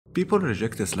People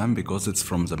reject Islam because it's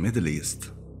from the Middle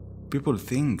East. People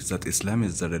think that Islam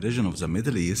is the religion of the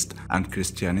Middle East and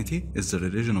Christianity is the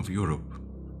religion of Europe.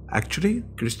 Actually,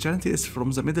 Christianity is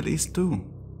from the Middle East too.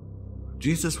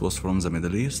 Jesus was from the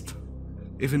Middle East.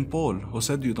 Even Paul, who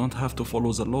said you don't have to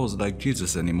follow the laws like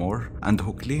Jesus anymore, and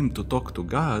who claimed to talk to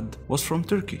God, was from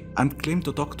Turkey and claimed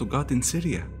to talk to God in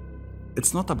Syria.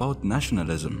 It's not about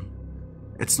nationalism.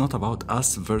 It's not about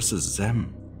us versus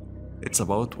them. It's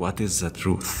about what is the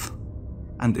truth.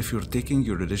 And if you're taking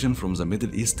your religion from the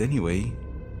Middle East anyway,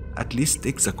 at least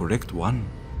take the correct one.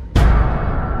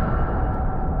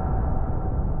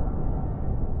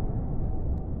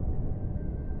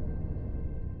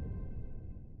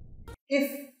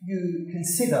 If you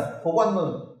consider for one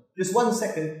moment, just 1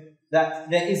 second,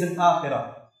 that there is an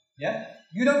akhirah, yeah?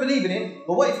 You don't believe in it,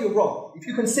 but what if you're wrong? If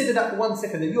you consider that for 1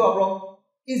 second that you are wrong,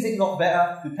 is it not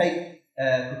better to take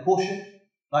precaution,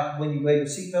 like when you wear your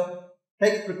seatbelt?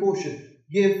 Take precaution.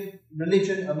 Give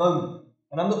religion a moment.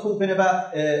 And I'm not talking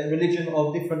about religion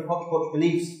of different hodgepodge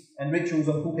beliefs and rituals.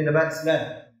 I'm talking about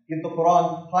Islam. Give the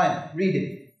Quran time. Read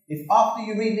it. If after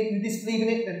you read it you disbelieve in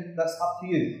it, then that's up to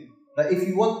you. But if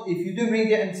you do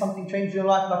read it and something changes your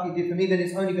life like it did for me, then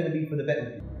it's only going to be for the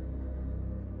better.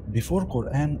 Before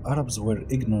Quran, Arabs were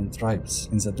ignorant tribes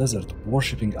in the desert,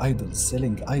 worshipping idols,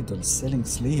 selling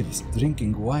slaves,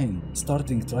 drinking wine,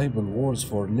 starting tribal wars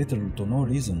for little to no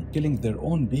reason, killing their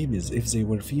own babies if they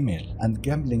were female, and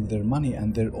gambling their money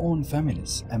and their own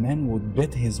families. A man would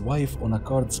bet his wife on a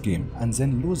cards game and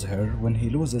then lose her when he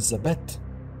loses the bet.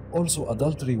 Also,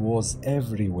 adultery was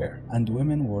everywhere, and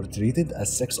women were treated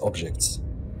as sex objects.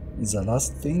 The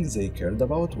last thing they cared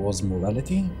about was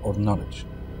morality or knowledge.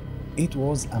 It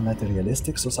was a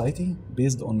materialistic society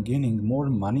based on gaining more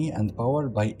money and power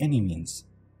by any means.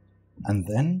 And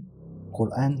then,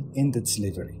 Quran ended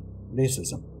slavery,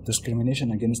 racism,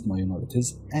 discrimination against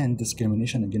minorities, and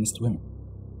discrimination against women,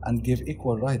 and gave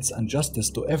equal rights and justice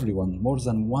to everyone more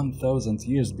than 1,000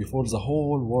 years before the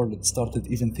whole world started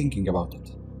even thinking about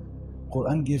it.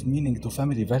 Quran gave meaning to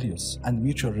family values and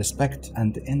mutual respect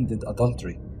and ended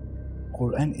adultery.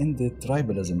 Quran ended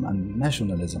tribalism and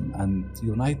nationalism and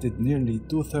united nearly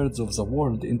 2/3 of the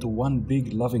world into one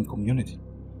big loving community.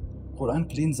 Quran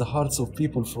cleansed the hearts of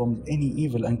people from any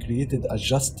evil and created a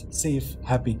just, safe,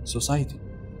 happy society.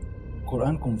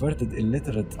 Quran converted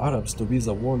illiterate Arabs to be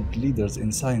the world leaders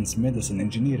in science, medicine,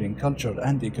 engineering, culture,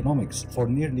 and economics for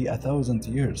nearly 1,000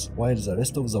 years, while the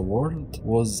rest of the world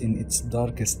was in its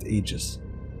darkest ages.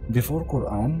 Before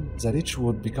Quran, the rich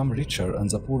would become richer and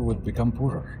the poor would become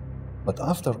poorer. But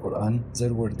after Quran,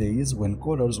 there were days when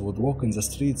callers would walk in the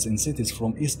streets in cities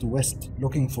from east to west,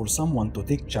 looking for someone to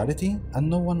take charity, and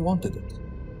no one wanted it.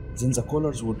 Then the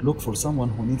callers would look for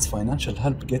someone who needs financial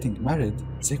help getting married.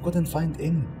 They couldn't find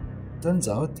any. Turns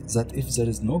out that if there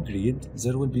is no greed,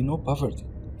 there will be no poverty.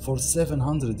 For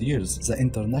 700 years, the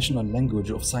international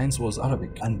language of science was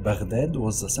Arabic, and Baghdad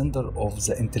was the center of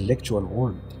the intellectual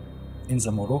world. In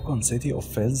the Moroccan city of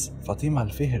Fez, Fatima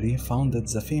al-Fihri founded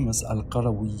the famous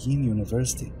Al-Qarawiyyin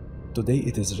University. Today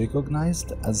it is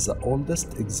recognized as the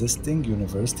oldest existing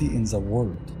university in the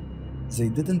world. They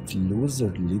didn't lose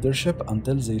their leadership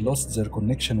until they lost their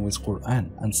connection with Quran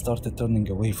and started turning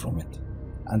away from it.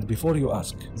 And before you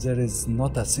ask, there is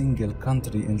not a single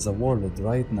country in the world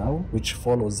right now which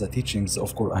follows the teachings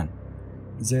of Quran.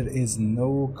 There is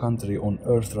no country on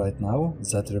earth right now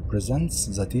that represents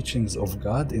the teachings of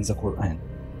God in the Quran.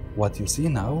 What you see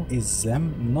now is them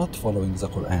not following the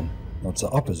Quran, not the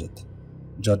opposite.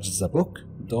 Judge the book,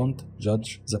 don't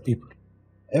judge the people.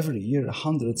 Every year,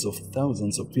 hundreds of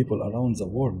thousands of people around the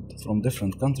world from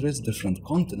different countries, different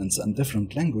continents, and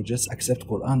different languages accept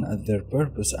Quran as their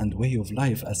purpose and way of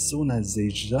life as soon as they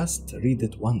just read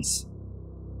it once.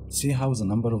 See how the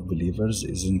number of believers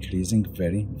is increasing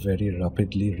very, very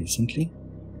rapidly recently?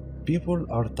 People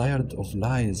are tired of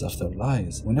lies after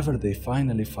lies. Whenever they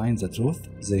finally find the truth,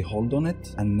 they hold on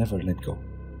it and never let go.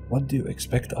 What do you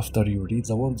expect after you read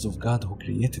the words of God who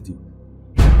created you?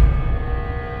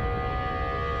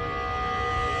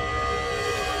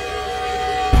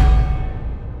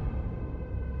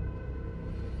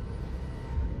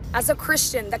 As a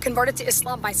Christian that converted to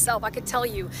Islam myself, I could tell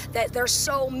you that there's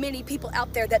so many people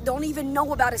out there that don't even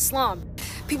know about Islam.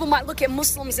 People might look at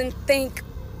Muslims and think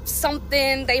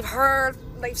something they've heard,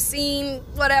 they've seen,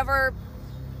 whatever.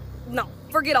 No,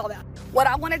 forget all that. What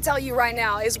I want to tell you right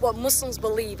now is what Muslims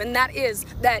believe, and that is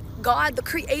that God, the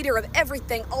creator of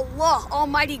everything, Allah,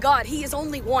 Almighty God, He is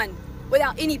only one.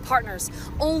 Without any partners,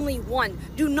 only one.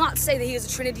 Do not say that He is a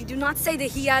Trinity. Do not say that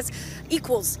He has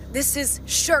equals. This is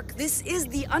shirk. This is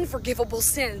the unforgivable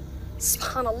sin.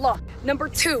 SubhanAllah. Number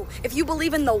 2, if you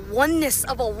believe in the oneness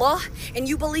of Allah and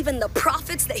you believe in the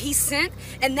prophets that He sent,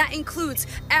 and that includes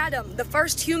Adam, the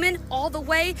first human, all the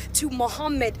way to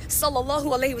Muhammad sallallahu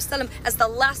alaihi wasallam as the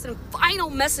last and final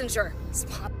messenger.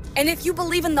 And if you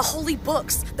believe in the holy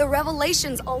books, the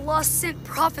revelations Allah sent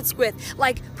prophets with,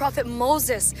 like Prophet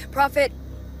Moses, Prophet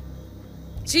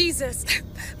Jesus,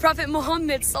 Prophet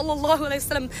Muhammad sallallahu alaihi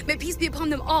wasallam, may peace be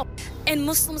upon them all. And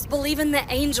Muslims believe in the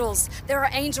angels. There are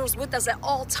angels with us at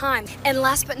all times. And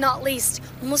last but not least,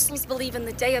 Muslims believe in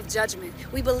the day of judgment.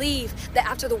 We believe that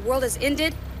after the world has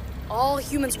ended, all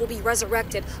humans will be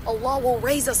resurrected. Allah will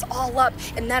raise us all up,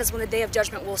 and that is when the day of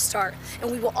judgment will start.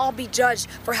 And we will all be judged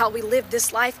for how we live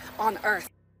this life on earth.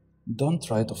 Don't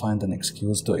try to find an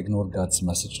excuse to ignore God's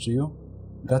message to you.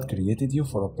 God created you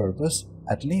for a purpose.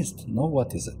 At least know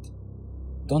what is it.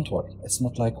 Don't worry, it's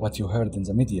not like what you heard in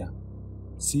the media.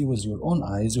 See with your own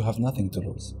eyes, you have nothing to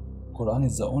lose. Quran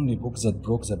is the only book that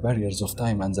broke the barriers of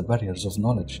time and the barriers of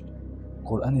knowledge.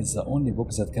 Quran is the only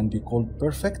book that can be called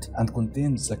perfect and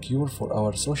contains the cure for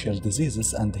our social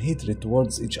diseases and hatred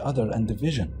towards each other and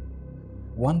division.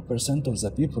 1% of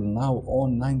the people now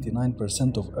own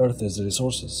 99% of Earth's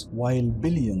resources, while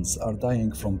billions are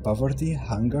dying from poverty,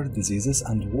 hunger, diseases,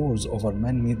 and wars over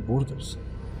man-made borders.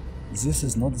 This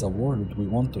is not the world we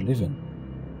want to live in.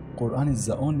 Quran is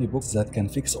the only book that can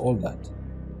fix all that.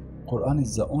 Quran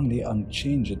is the only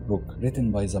unchanged book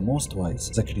written by the Most Wise,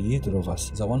 the Creator of us,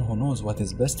 the one who knows what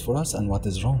is best for us and what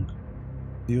is wrong.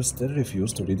 Do you still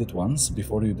refuse to read it once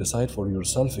before you decide for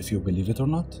yourself if you believe it or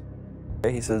not?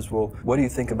 He says, well, what do you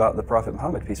think about the Prophet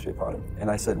Muhammad, peace be upon him?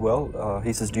 And I said, well,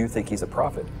 he says, do you think he's a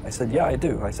prophet? I said, yeah, I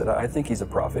do. I said, I think he's a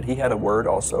prophet. He had a word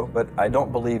also, but I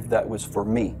don't believe that was for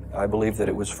me. I believe that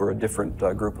it was for a different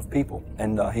group of people.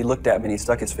 And he looked at me and he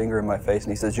stuck his finger in my face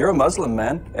and he says, you're a Muslim,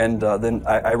 man. And then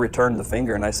I returned the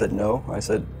finger and I said, no. I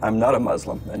said, I'm not a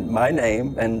Muslim. And my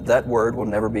name and that word will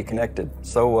never be connected.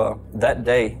 So that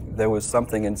day, there was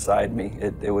something inside me.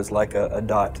 It was like a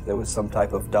dot. There was some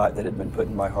type of dot that had been put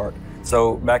in my heart.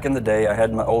 So back in the day, I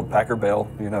had my old Packard Bell.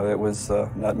 You know, it was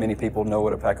not many people know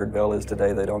what a Packard Bell is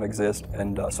today. They don't exist.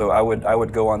 And so I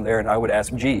would go on there and I would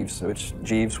ask Jeeves, which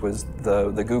Jeeves was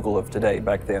the Google of today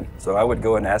back then. So I would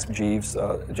go and ask Jeeves,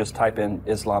 just type in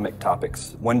Islamic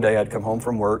topics. One day I'd come home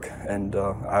from work and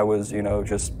I was, you know,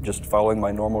 just following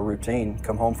my normal routine.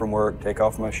 Come home from work, take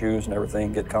off my shoes and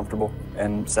everything, get comfortable,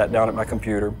 and sat down at my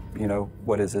computer. You know,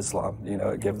 what is Islam? You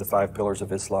know, give the 5 pillars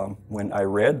of Islam. When I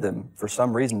read them, for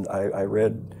some reason, I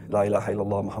read La ilaha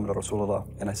illallah Muhammad Rasulullah,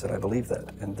 and I said, I believe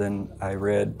that. And then I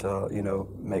read, you know,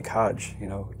 make Hajj, you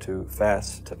know, to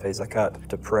fast, to pay zakat,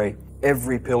 to pray.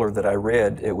 Every pillar that I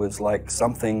read, it was like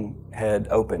something had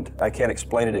opened. I can't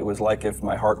explain it. It was like if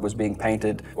my heart was being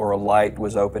painted or a light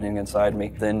was opening inside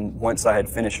me. Then once I had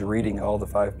finished reading all the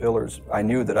 5 pillars, I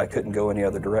knew that I couldn't go any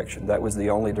other direction. That was the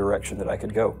only direction that I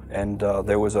could go. And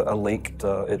there was a link.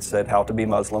 It said how to be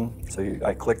Muslim. So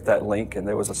I clicked that link and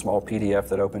there was a small PDF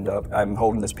that opened up. I'm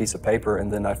holding this piece of paper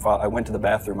and then I went to the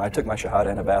bathroom. I took my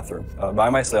Shahada in a bathroom. By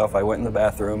myself, I went in the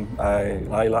bathroom.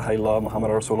 La ilaha illallah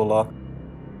Muhammad Rasulullah.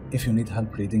 If you need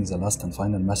help reading the last and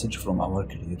final message from our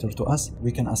Creator to us,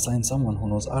 we can assign someone who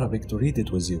knows Arabic to read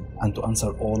it with you and to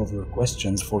answer all of your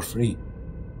questions for free.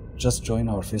 Just join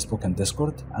our Facebook and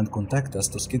Discord and contact us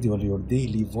to schedule your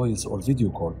daily voice or video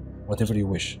call, whatever you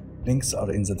wish. Links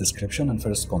are in the description and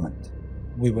first comment.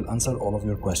 We will answer all of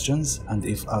your questions, and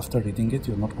if after reading it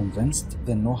you're not convinced,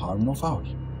 then no harm, no foul.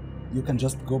 You can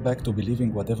just go back to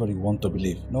believing whatever you want to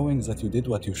believe, knowing that you did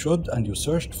what you should and you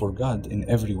searched for God in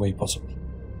every way possible.